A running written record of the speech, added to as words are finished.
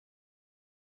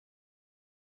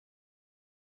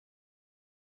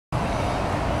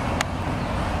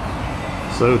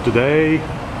So today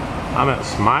I'm at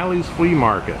Smiley's Flea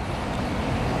Market.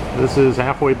 This is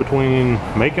halfway between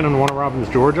Macon and Warner Robins,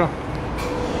 Georgia.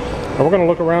 And we're going to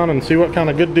look around and see what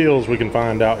kind of good deals we can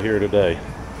find out here today.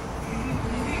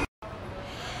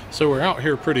 So we're out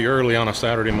here pretty early on a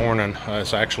Saturday morning.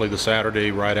 It's actually the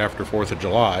Saturday right after 4th of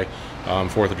July.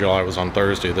 4th of July was on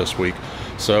Thursday this week.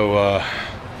 So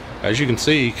as you can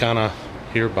see kind of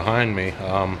here behind me,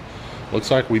 looks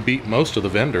like we beat most of the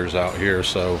vendors out here,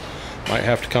 so might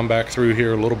have to come back through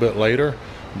here a little bit later.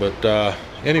 But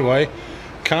anyway,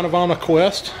 kind of on a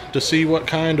quest to see what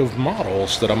kind of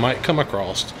models that I might come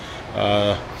across.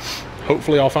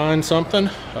 Hopefully I'll find something.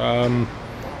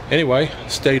 Anyway,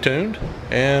 stay tuned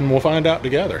and we'll find out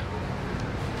together.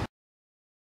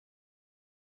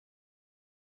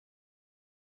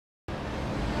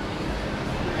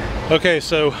 Okay,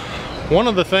 so one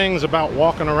of the things about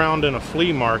walking around in a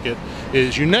flea market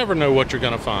is you never know what you're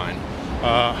going to find.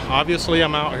 Obviously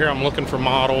I'm out here, I'm looking for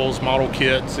models, model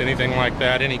kits, anything like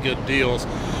that, any good deals.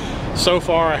 So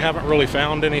far I haven't really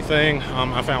found anything.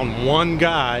 I found one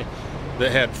guy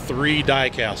that had 3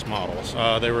 die-cast models.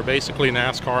 They were basically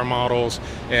NASCAR models,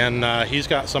 and he's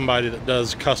got somebody that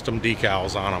does custom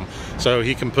decals on them. So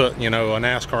he can put, you know, a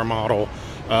NASCAR model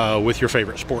with your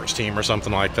favorite sports team or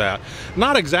something like that.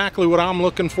 Not exactly what I'm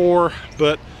looking for,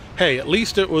 but hey, at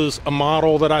least it was a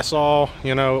model that I saw.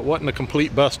 You know, it wasn't a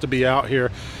complete bust to be out here.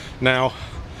 Now,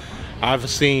 I've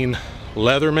seen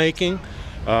leather making,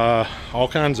 all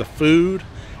kinds of food,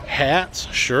 hats,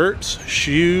 shirts,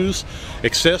 shoes,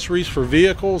 accessories for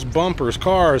vehicles, bumpers,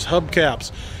 cars,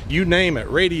 hubcaps, you name it,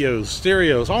 radios,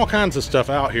 stereos, all kinds of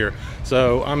stuff out here.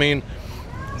 So I mean,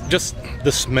 just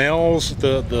the smells,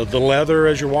 the leather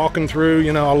as you're walking through,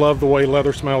 you know, I love the way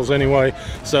leather smells anyway.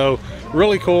 So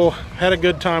really cool, had a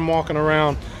good time walking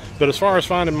around. But as far as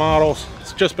finding models,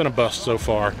 it's just been a bust so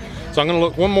far. So I'm gonna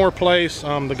look one more place.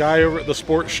 The guy over at the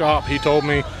sports shop, he told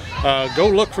me, go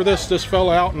look for this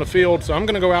fella out in the field. So I'm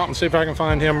gonna go out and see if I can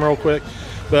find him real quick.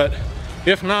 But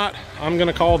if not, I'm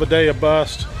gonna call the day a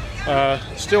bust.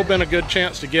 Still been a good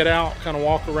chance to get out, kind of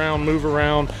walk around, move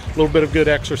around, a little bit of good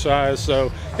exercise.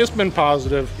 So it's been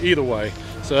positive either way.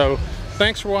 So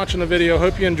thanks for watching the video.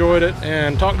 Hope you enjoyed it,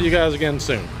 and talk to you guys again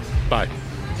soon. Bye.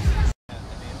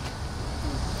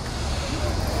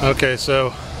 Okay,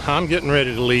 so I'm getting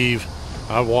ready to leave.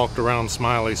 I've walked around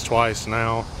Smiley's twice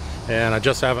now, and I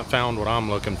just haven't found what I'm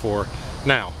looking for.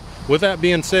 Now, with that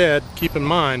being said, keep in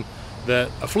mind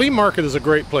that a flea market is a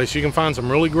great place. You can find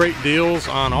some really great deals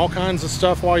on all kinds of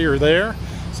stuff while you're there.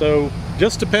 So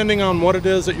just depending on what it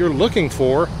is that you're looking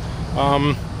for,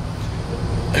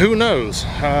 who knows?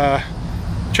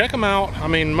 Check them out. I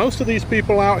mean, most of these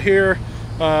people out here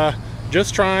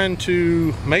just trying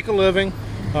to make a living.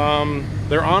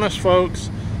 They're honest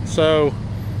folks, so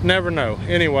never know.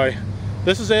 Anyway,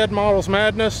 this is Ed Models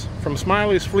Madness from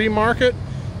Smiley's Flea Market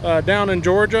down in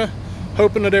Georgia.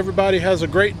 Hoping that everybody has a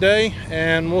great day,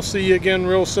 and we'll see you again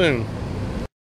real soon.